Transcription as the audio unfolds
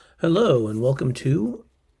Hello, and welcome to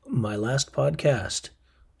my last podcast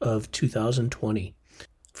of 2020.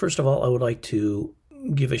 First of all, I would like to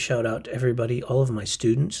give a shout out to everybody, all of my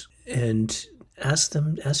students, and ask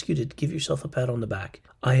you to give yourself a pat on the back.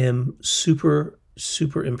 I am super,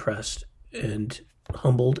 super impressed and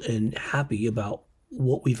humbled and happy about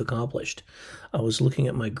what we've accomplished. I was looking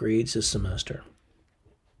at my grades this semester,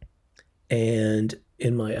 and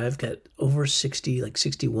I've got over 60, like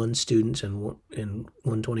 61 students in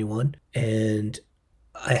 121, and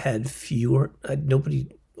I had I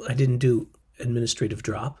didn't do administrative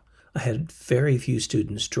drop. I had very few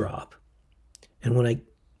students drop. And when I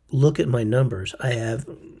look at my numbers, I have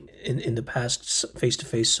in the past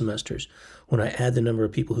face-to-face semesters, when I add the number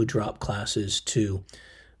of people who drop classes to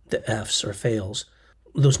the Fs or fails,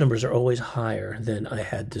 those numbers are always higher than I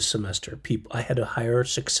had this semester. I had a higher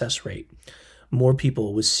success rate, more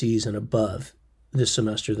people with C's and above this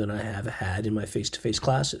semester than I have had in my face-to-face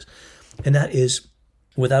classes. And that is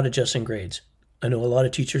without adjusting grades. I know a lot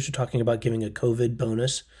of teachers are talking about giving a COVID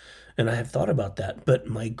bonus, and I have thought about that, but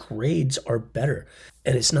my grades are better.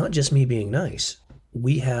 And it's not just me being nice.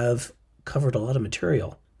 We have covered a lot of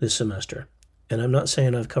material this semester, and I'm not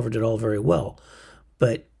saying I've covered it all very well,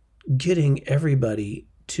 but getting everybody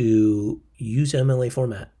to use MLA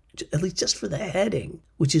format, at least just for the heading,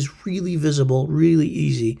 which is really visible, really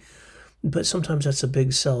easy, but sometimes that's a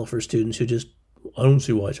big sell for students who just, I don't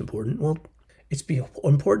see why it's important. Well, it's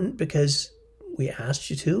important because we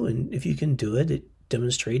asked you to, and if you can do it, it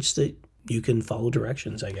demonstrates that you can follow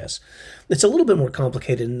directions, I guess. It's a little bit more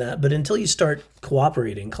complicated than that, but until you start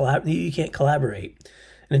cooperating, you can't collaborate.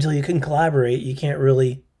 And until you can collaborate, you can't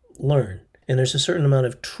really learn. And there's a certain amount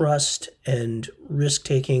of trust and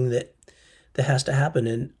risk-taking that has to happen,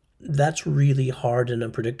 and that's really hard and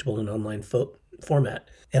unpredictable in online format.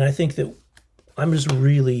 And I think that I'm just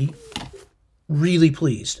really, really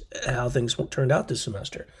pleased at how things turned out this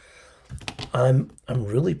semester. I'm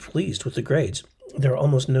really pleased with the grades. There are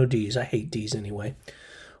almost no D's. I hate D's anyway.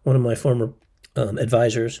 One of my former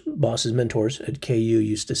advisors, bosses, mentors at KU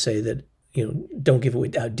used to say that, don't give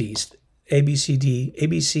away out D's. A, B, C, D, A,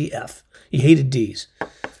 B, C, F. He hated D's.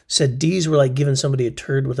 Said D's were like giving somebody a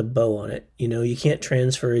turd with a bow on it. You can't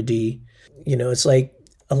transfer a D. It's like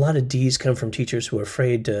a lot of D's come from teachers who are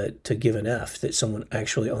afraid to give an F that someone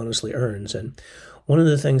actually honestly earns. And one of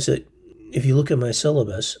the things that, if you look at my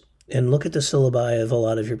syllabus and look at the syllabi of a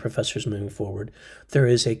lot of your professors moving forward, there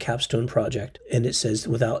is a capstone project, and it says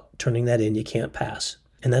without turning that in, you can't pass.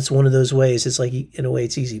 And that's one of those ways. It's like, in a way,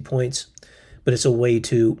 it's easy points, but it's a way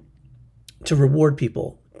to reward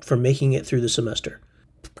people for making it through the semester,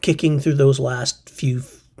 kicking through those last few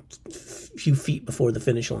feet before the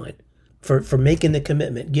finish line, for making the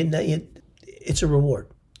commitment, getting that. It's a reward.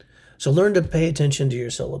 So learn to pay attention to your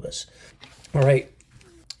syllabus. All right,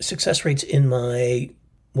 success rates in my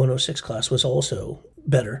 106 class was also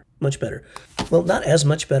better, much better. Well, not as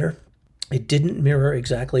much better. It didn't mirror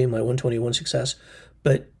exactly my 121 success,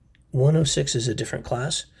 but 106 is a different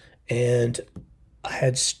class, and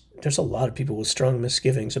there's a lot of people with strong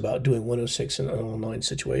misgivings about doing 106 in an online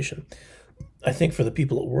situation. I think for the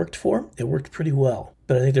people it worked pretty well.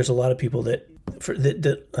 But I think there's a lot of people that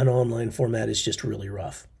an online format is just really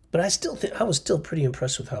rough. But I was still pretty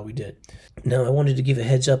impressed with how we did. Now, I wanted to give a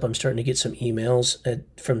heads up. I'm starting to get some emails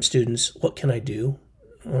from students. What can I do?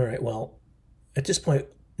 All right, well, at this point,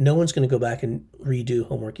 no one's going to go back and redo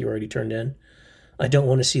homework you already turned in. I don't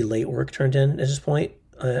want to see late work turned in at this point.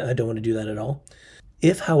 I don't want to do that at all.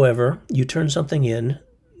 If, however, you turn something in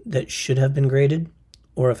that should have been graded,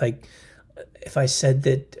 or if I said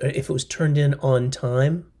that if it was turned in on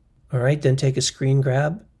time, all right, then take a screen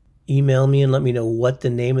grab, email me and let me know what the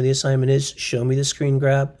name of the assignment is, show me the screen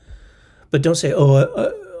grab. But don't say,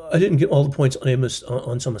 I didn't get all the points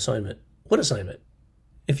on some assignment. What assignment?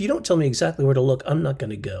 If you don't tell me exactly where to look, I'm not going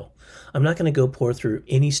to go. I'm not going to go pour through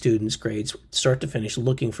any student's grades, start to finish,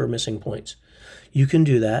 looking for missing points. You can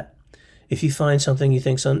do that. If you find something you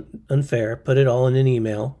think's unfair, put it all in an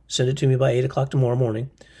email, send it to me by 8 o'clock tomorrow morning,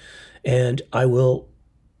 and I will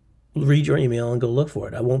read your email and go look for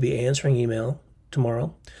it. I won't be answering email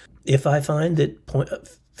tomorrow. If I find that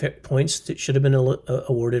points that should have been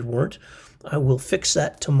awarded weren't, I will fix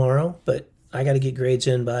that tomorrow, but I got to get grades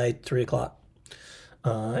in by 3 o'clock.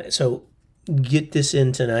 So get this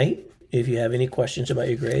in tonight if you have any questions about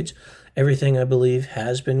your grades. Everything, I believe,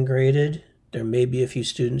 has been graded. There may be a few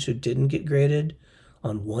students who didn't get graded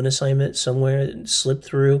on one assignment somewhere and slipped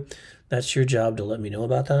through. That's your job to let me know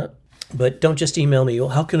about that. But don't just email me,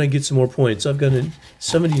 how can I get some more points? I've got a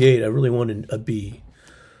 78. I really wanted a B.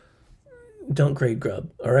 Don't grade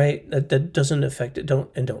grub, all right? That doesn't affect it.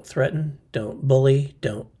 Don't threaten. Don't bully.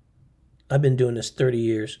 Don't I've been doing this 30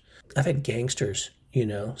 years. I've had gangsters,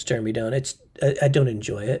 staring me down. I don't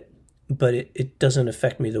enjoy it, but it doesn't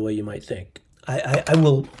affect me the way you might think. I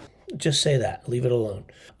will just say that. Leave it alone.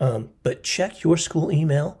 But check your school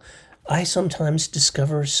email. I sometimes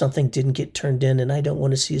discover something didn't get turned in and I don't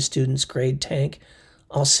want to see a student's grade tank.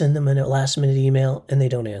 I'll send them a last-minute email and they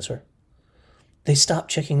don't answer. They stop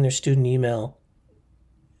checking their student email.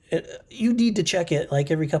 You need to check it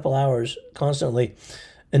like every couple hours constantly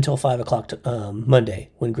until 5 o'clock Monday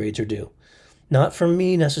when grades are due. Not from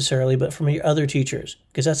me necessarily, but from your other teachers,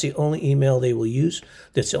 because that's the only email they will use.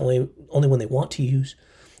 That's the only one they want to use.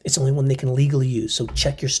 It's the only one they can legally use. So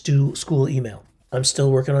check your school email. I'm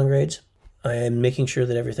still working on grades. I am making sure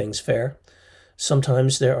that everything's fair.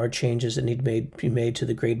 Sometimes there are changes that need to be made to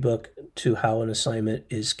the grade book to how an assignment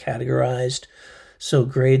is categorized. So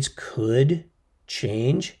grades could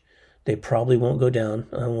change. They probably won't go down.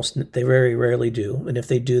 They very rarely do. And if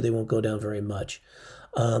they do, they won't go down very much.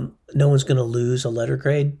 No one's going to lose a letter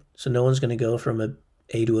grade. So no one's going to go from a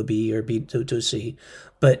A to a B or B to a C.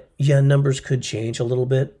 But yeah, numbers could change a little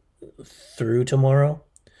bit through tomorrow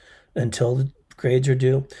until the grades are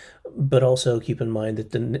due. But also keep in mind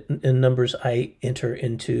that the numbers I enter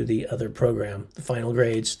into the other program, the final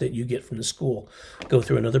grades that you get from the school, go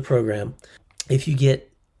through another program. If you get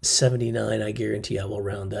 79, I guarantee I will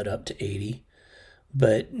round that up to 80.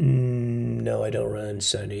 But no, I don't round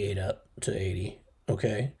 78 up to 80.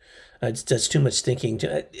 Okay? That's too much thinking,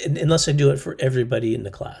 unless I do it for everybody in the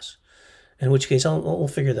class. In which case, we'll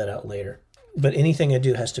figure that out later. But anything I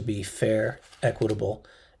do has to be fair, equitable,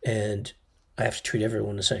 and I have to treat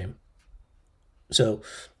everyone the same. So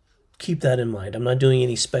keep that in mind. I'm not doing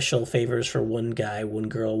any special favors for one guy, one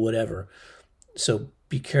girl, whatever. So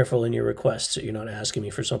be careful in your requests that you're not asking me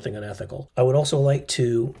for something unethical. I would also like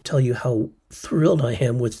to tell you how thrilled I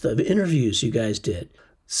am with the interviews you guys did.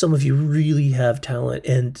 Some of you really have talent,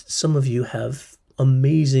 and some of you have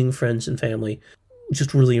amazing friends and family.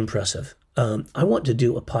 Just really impressive. I want to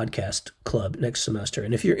do a podcast club next semester,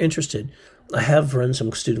 and if you're interested, I have run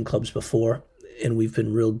some student clubs before, and we've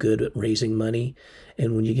been real good at raising money.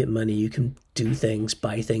 And when you get money, you can do things,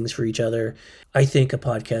 buy things for each other. I think a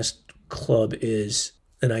podcast club is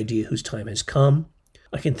an idea whose time has come.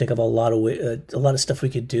 I can think of a lot of stuff we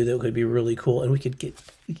could do that could be really cool, and we could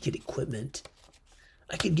get equipment.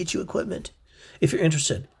 I could get you equipment. If you're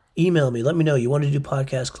interested, email me. Let me know you want to do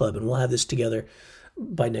podcast club, and we'll have this together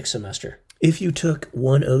by next semester. If you took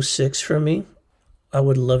 106 from me, I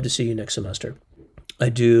would love to see you next semester.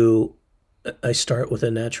 I start with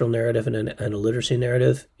a natural narrative and a literacy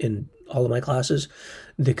narrative in all of my classes.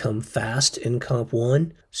 They come fast in Comp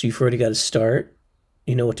 1, so you've already got to start.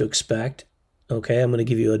 You know what to expect. Okay, I'm going to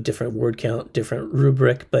give you a different word count, different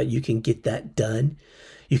rubric, but you can get that done.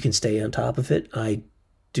 You can stay on top of it. I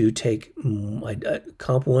do take my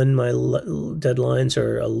Comp 1, my deadlines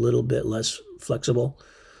are a little bit less flexible.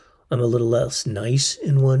 I'm a little less nice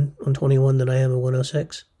in 121 than I am in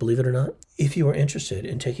 106, believe it or not. If you are interested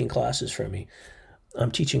in taking classes from me, I'm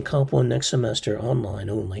teaching Comp 1 next semester online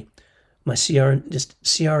only. My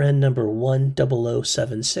CRN number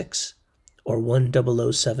 10076 or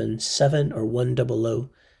 10077 or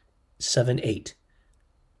 10078.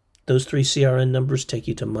 Those 3 CRN numbers take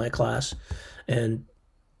you to my class, and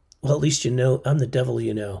well, at least you know I'm the devil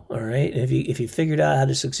you know, all right? And if you figured out how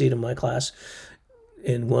to succeed in my class,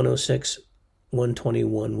 in 106,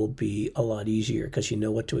 121 will be a lot easier because you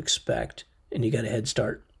know what to expect and you got a head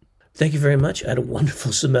start. Thank you very much. I had a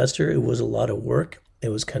wonderful semester. It was a lot of work. It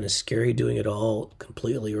was kind of scary doing it all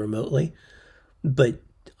completely remotely, but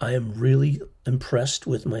I am really impressed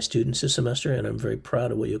with my students this semester, and I'm very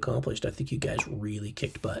proud of what you accomplished. I think you guys really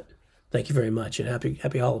kicked butt. Thank you very much, and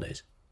happy holidays.